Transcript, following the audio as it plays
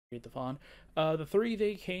Read the font. The three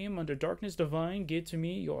they came under darkness divine. Give to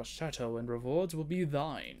me your shadow, and rewards will be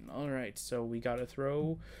thine. All right, so we gotta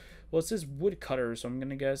throw. Well, it says woodcutter, so I'm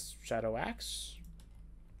gonna guess shadow axe.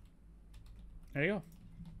 There you go.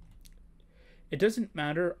 It doesn't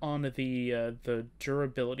matter on the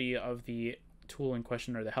durability of the tool in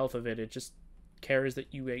question or the health of it. It just cares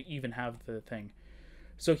that you even have the thing.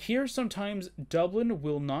 So here, sometimes Dublin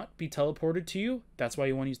will not be teleported to you. That's why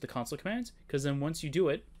you want to use the console commands, because then once you do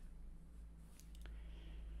it,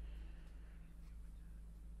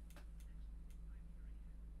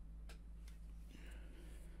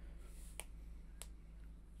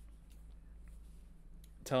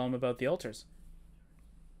 tell them about the altars.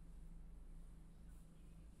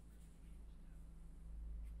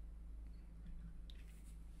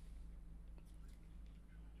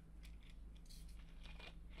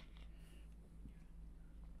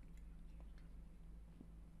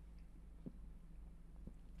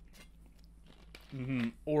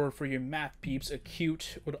 Or for your math peeps,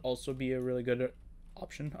 acute would also be a really good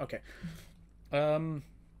option. Okay. I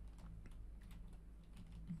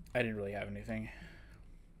didn't really have anything.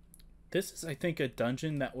 This is, I think, a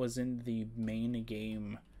dungeon that was in the main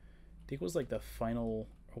game. I think it was like the final,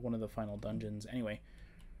 or one of the final dungeons. Anyway,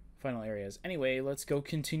 final areas. Anyway, let's go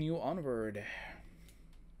continue onward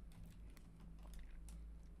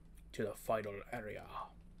to the final area.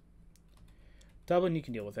 Dublin, you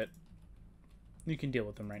can deal with it. You can deal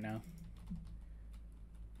with them right now.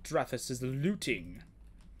 Drathis is looting.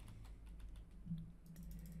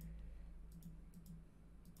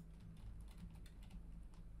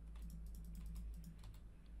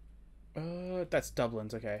 That's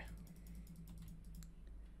Dublin's, okay.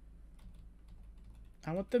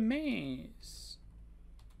 I want the maze.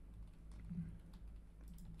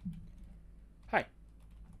 Hi.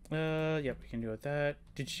 Yep, we can do with that.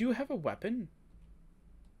 Did you have a weapon?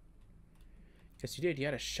 Yes, you did. You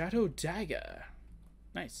had a shadow dagger.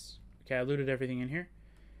 Nice. Okay, I looted everything in here.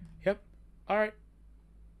 Yep. Alright.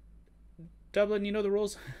 Dublin, you know the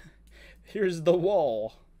rules. Here's the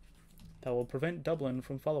wall that will prevent Dublin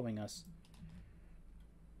from following us.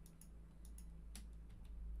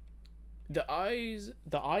 The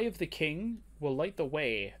eye of the king will light the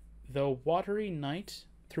way, through watery night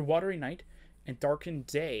and darkened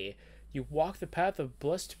day. You walk the path of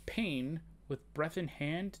blessed pain with breath in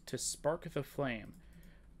hand to spark the flame.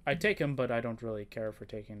 I take them, but I don't really care for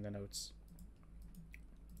taking the notes.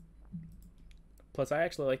 Plus, I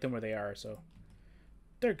actually like them where they are, so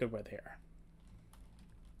they're good where they are.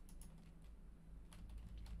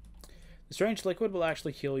 The strange liquid will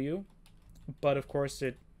actually heal you, but of course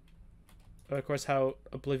how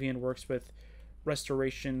Oblivion works with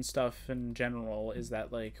restoration stuff in general is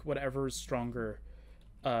that like whatever's stronger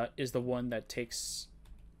is the one that takes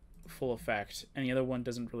full effect, and the other one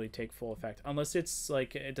doesn't really take full effect unless it's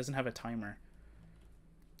like it doesn't have a timer.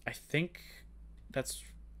 I think that's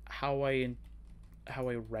how I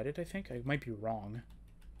read it. I think I might be wrong,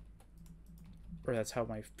 or that's how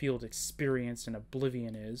my field experience in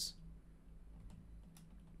Oblivion is.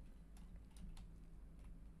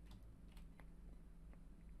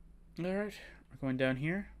 Alright, we're going down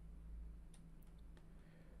here.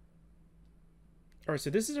 Alright, so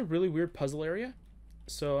this is a really weird puzzle area.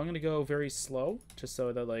 So I'm going to go very slow, just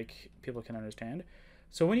so that like people can understand.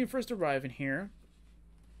 So when you first arrive in here,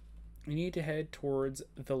 you need to head towards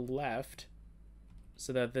the left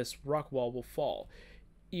so that this rock wall will fall.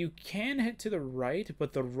 You can head to the right,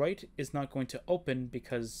 but the right is not going to open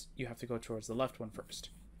because you have to go towards the left one first.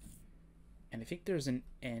 And I think there's an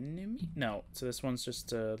enemy? No. So this one's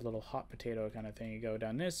just a little hot potato kind of thing. You go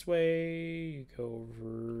down this way. You go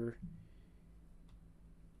over...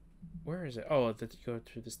 Where is it? Oh, you go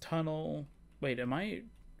through this tunnel. Wait, am I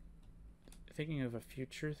thinking of a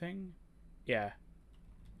future thing? Yeah.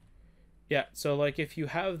 Yeah, so like if you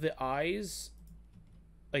have the eyes,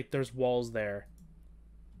 like there's walls there.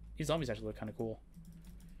 These zombies actually look kind of cool.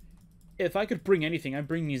 If I could bring anything, I'd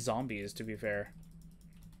bring these zombies, to be fair.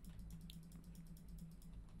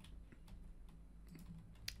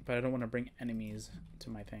 But I don't want to bring enemies to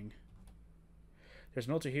my thing. There's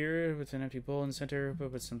an altar here with an empty bowl in the center,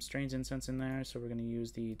 but with some strange incense in there. So we're going to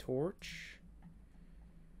use the torch,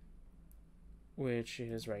 which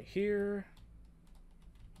is right here.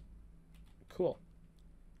 Cool.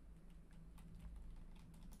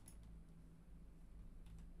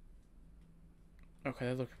 Okay,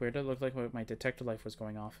 that looked weird. That looked like my detector life was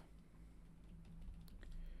going off.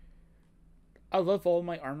 I love all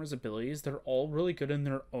my armor's abilities. They're all really good in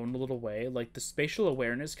their own little way. Like, the spatial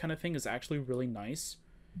awareness kind of thing is actually really nice,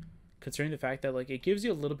 considering the fact that, like, it gives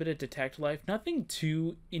you a little bit of detect life. Nothing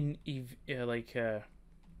too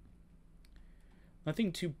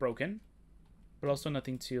Nothing too broken, but also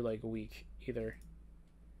nothing too, like, weak either.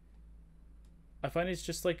 I find it's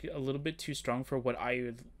just, like, a little bit too strong for what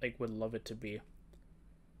I would love it to be.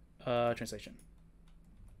 Translation.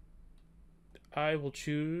 I will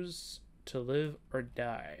choose to live or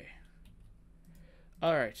die.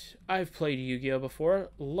 Alright, I've played Yu-Gi-Oh! Before.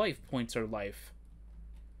 Life points are life.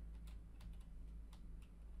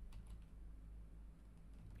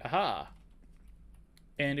 Aha!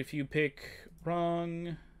 And if you pick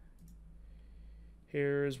wrong,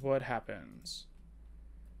 here's what happens.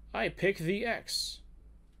 I pick the X.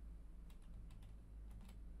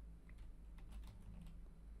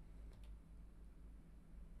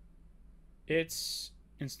 It's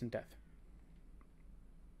instant death.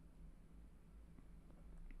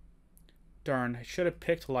 Darn, I should have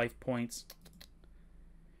picked life points.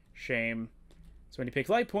 Shame. So when you pick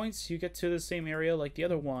life points, you get to the same area like the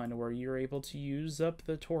other one, where you're able to use up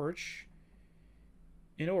the torch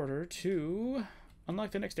in order to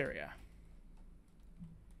unlock the next area.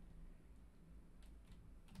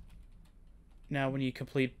 Now, when you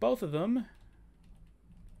complete both of them,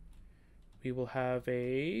 we will have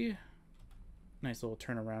a nice little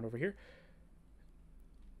turnaround over here.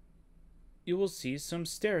 You will see some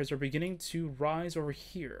stairs are beginning to rise over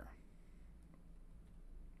here.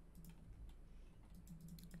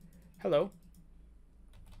 Hello.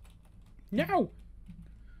 No!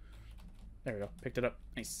 There we go. Picked it up.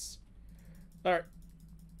 Nice. Alright.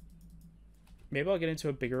 Maybe I'll get into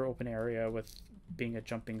a bigger open area with being a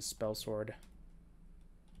jumping spell sword.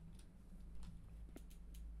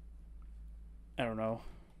 I don't know.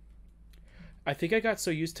 I think I got so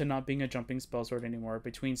used to not being a jumping spell sword anymore.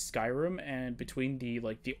 Between Skyrim and between the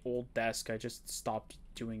old desk, I just stopped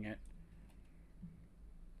doing it.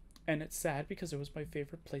 And it's sad because it was my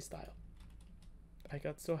favorite playstyle. I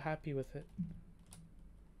got so happy with it.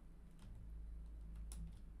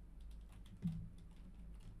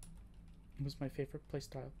 It was my favorite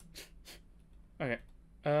playstyle. Okay.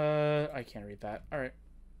 I can't read that. Alright.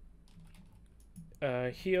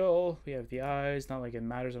 Heal. We have the eyes. Not like it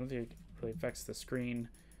matters. I don't think it really affects the screen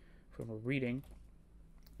when we're reading.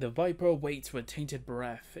 The viper waits with tainted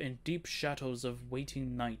breath in deep shadows of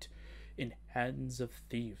waiting night, in hands of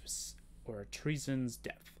thieves, or treason's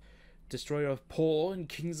death, destroyer of poor and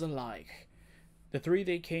kings alike. The three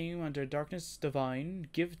they came under darkness divine,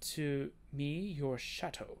 give to me your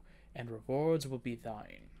shadow, and rewards will be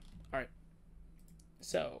thine. Alright.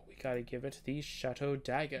 So, we gotta give it the Shadow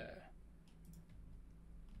Dagger.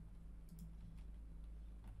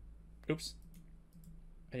 Oops.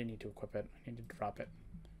 I didn't need to equip it. I need to drop it.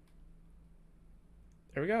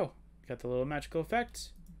 There we go. Got the little magical effect.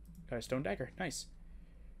 Got a stone dagger. Nice.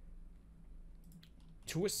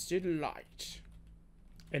 Twisted Light.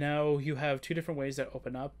 And now you have two different ways that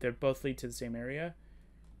open up. They both lead to the same area.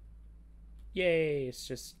 Yay, it's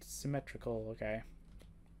just symmetrical. Okay.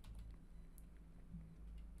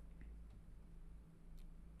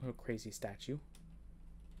 Little crazy statue.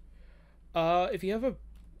 If you have a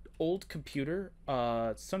old computer,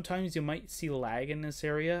 sometimes you might see lag in this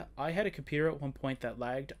area. I had a computer at one point that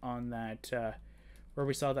lagged on that where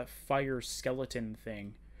we saw that fire skeleton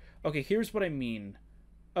thing. Okay, here's what I mean.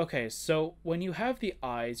 Okay, so when you have the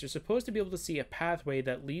eyes, you're supposed to be able to see a pathway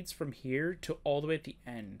that leads from here to all the way at the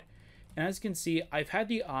end. And as you can see, I've had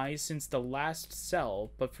the eyes since the last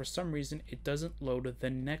cell, but for some reason it doesn't load the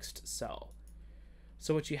next cell.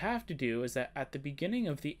 So what you have to do is that at the beginning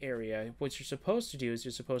of the area, what you're supposed to do is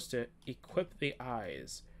you're supposed to equip the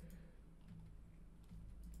eyes.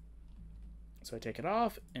 So I take it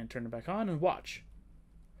off and turn it back on and watch.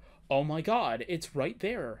 Oh my god, it's right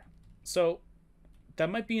there. So that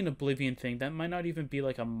might be an Oblivion thing. That might not even be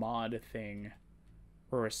like a mod thing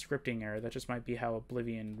or a scripting error. That just might be how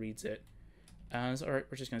Oblivion reads it. So, alright,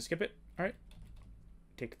 we're just going to skip it. Alright.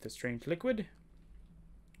 Take the strange liquid.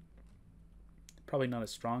 Probably not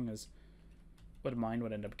as strong as what mine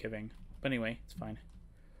would end up giving. But anyway, it's fine.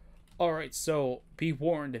 Alright, so be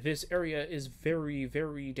warned. This area is very,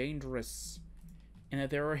 very dangerous. And that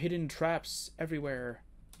there are hidden traps everywhere.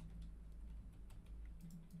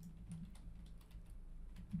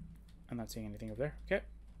 I'm not seeing anything over there. Okay.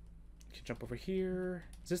 I can jump over here.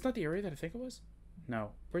 Is this not the area that I think it was? No.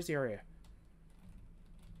 Where's the area?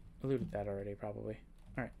 I looted that already, probably.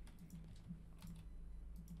 Alright.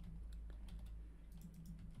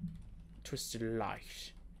 Twisted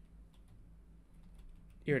Light.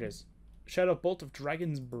 Here it is. Shadow Bolt of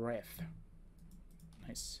Dragon's Breath.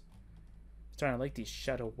 Nice. Starting to like these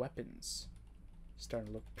shadow weapons. Starting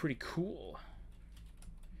to look pretty cool.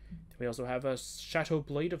 Then we also have a Shadow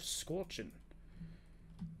Blade of Scorching.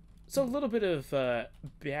 So a little bit of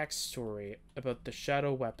backstory about the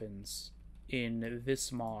shadow weapons in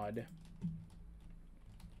this mod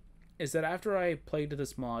is that after I played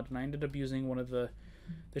this mod and I ended up using one of the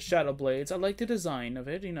shadow blades, I like the design of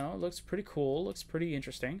it. You know, it looks pretty cool, looks pretty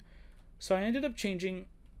interesting. So I ended up changing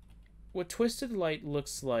what Twisted Light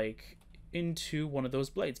looks like into one of those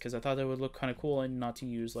blades because I thought that would look kind of cool, and not to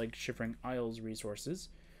use like Shivering Isles resources,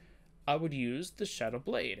 I would use the Shadow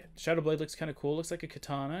Blade. Shadow Blade looks kind of cool. Looks like a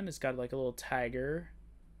katana, and it's got like a little tiger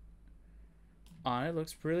on it.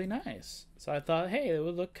 Looks really nice. So I thought, hey, it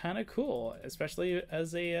would look kind of cool, especially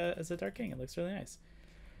as a Dark King. It looks really nice.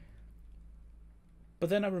 But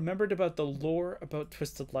then I remembered about the lore about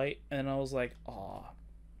Twisted Light, and I was like, aw.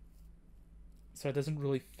 So it doesn't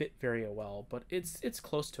really fit very well, but it's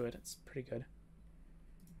close to it. It's pretty good.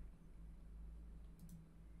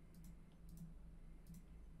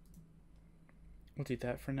 We'll do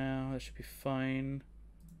that for now. That should be fine.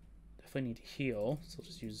 Definitely need to heal, so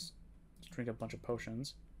I'll just drink a bunch of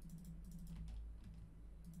potions.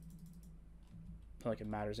 Not like it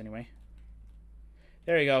matters anyway.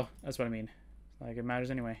 There you go. That's what I mean. Not like it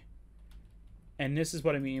matters anyway. And this is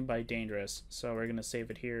what I mean by dangerous. So we're going to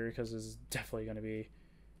save it here because this is definitely going to be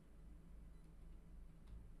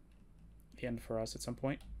the end for us at some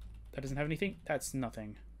point. That doesn't have anything? That's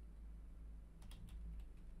nothing.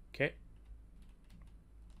 Okay.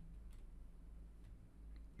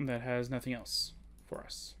 That has nothing else for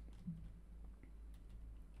us.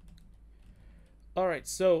 Alright,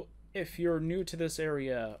 so if you're new to this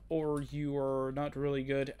area or you are not really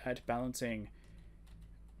good at balancing,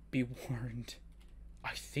 be warned.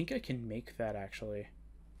 I think I can make that actually.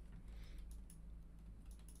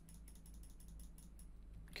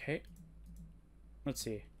 Okay. Let's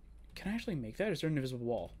see. Can I actually make that? Or is there an invisible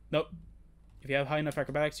wall? Nope. If you have high enough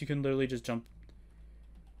acrobatics, you can literally just jump.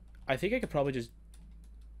 I think I could probably just...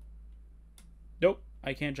 Nope.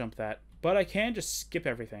 I can't jump that. But I can just skip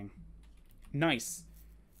everything. Nice.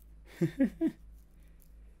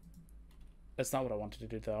 That's not what I wanted to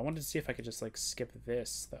do, though. I wanted to see if I could just, like, skip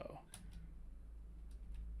this, though.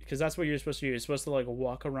 Because that's what you're supposed to do. You're supposed to, like,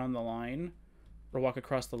 walk around the line. Or walk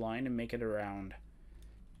across the line and make it around.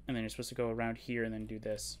 And then you're supposed to go around here and then do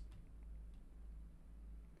this.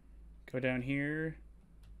 Go down here.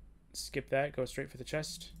 Skip that. Go straight for the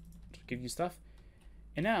chest. It'll give you stuff.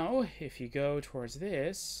 And now, if you go towards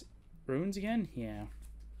this... Runes again? Yeah.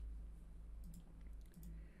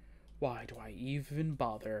 Why do I even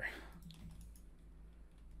bother?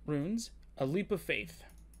 Runes. A leap of faith.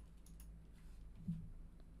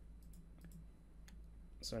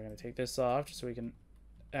 So I'm going to take this off just so we can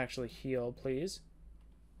actually heal, please.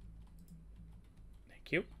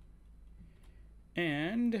 Thank you.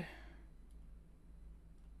 And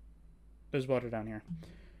there's water down here.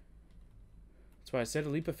 That's why I said a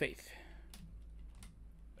leap of faith.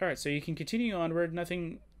 Alright, so you can continue onward.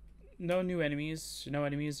 No new enemies. No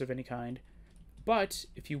enemies of any kind. But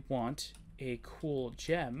if you want a cool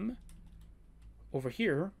gem over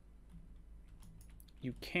here,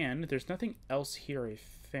 you can. There's nothing else here, I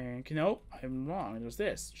think. No, I'm wrong. There's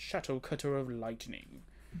this. Shadow Cutter of Lightning.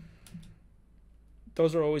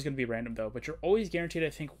 Those are always going to be random, though. But you're always guaranteed, I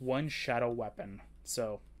think, one shadow weapon.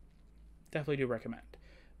 So, definitely do recommend.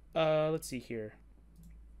 Let's see here.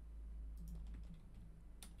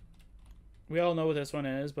 We all know what this one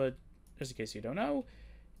is, but just in case you don't know,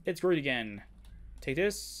 it's great again. Take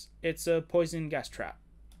this. It's a poison gas trap.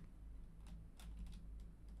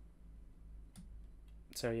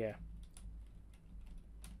 So, yeah.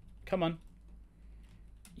 Come on.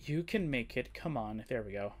 You can make it. Come on. There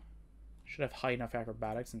we go. Should have high enough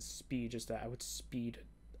acrobatics and speed. Just that I would speed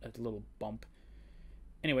a little bump.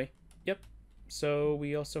 Anyway, yep. So,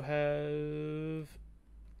 we also have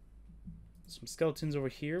some skeletons over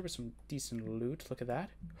here with some decent loot. Look at that.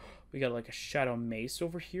 We got like a shadow mace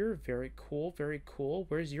over here. Very cool. Very cool.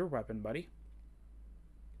 Where's your weapon, buddy? You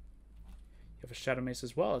have a shadow mace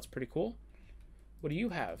as well. It's pretty cool. What do you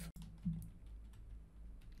have?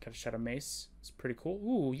 Got a shadow mace. It's pretty cool.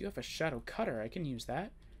 Ooh, you have a shadow cutter. I can use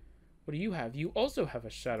that. What do you have? You also have a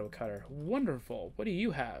shadow cutter. Wonderful. What do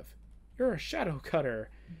you have? You're a shadow cutter.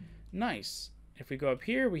 Nice. If we go up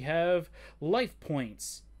here, we have life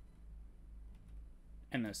points.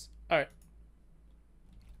 And this. Alright.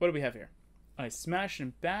 What do we have here? I smash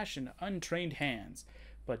and bash in untrained hands,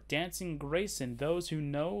 but dancing grace in those who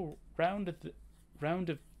know round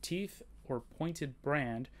of teeth or pointed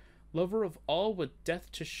brand, lover of all with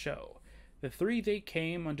death to show. The three they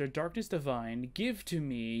came under darkness divine, give to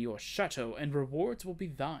me your chateau, and rewards will be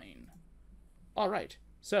thine. Alright,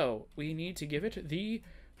 so we need to give it the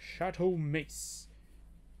Chateau Mace.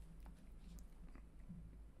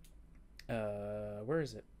 Where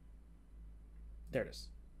is it? There it is.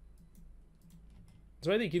 That's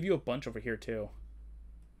why they give you a bunch over here, too.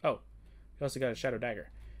 Oh, you also got a Shadow Dagger.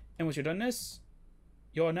 And once you're done this,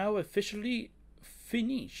 you're now officially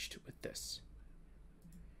finished with this.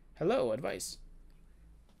 Hello, advice.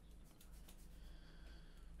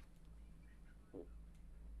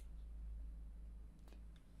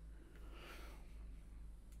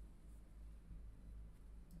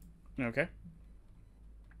 Okay.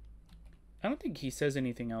 I don't think he says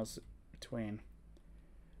anything else between.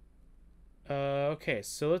 Okay,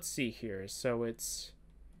 so let's see here. So it's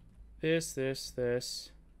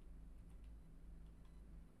this.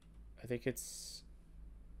 I think it's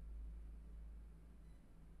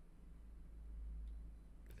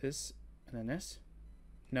this and then this.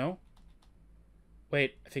 No?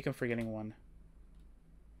 Wait, I think I'm forgetting one.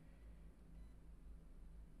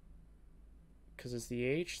 Because it's the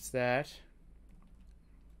H, it's that.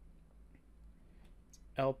 It's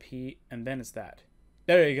LP, and then it's that.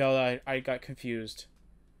 There you go, I got confused.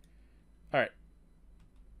 Alright.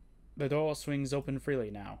 The door swings open freely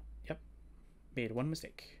now. Yep. Made one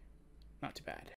mistake. Not too bad.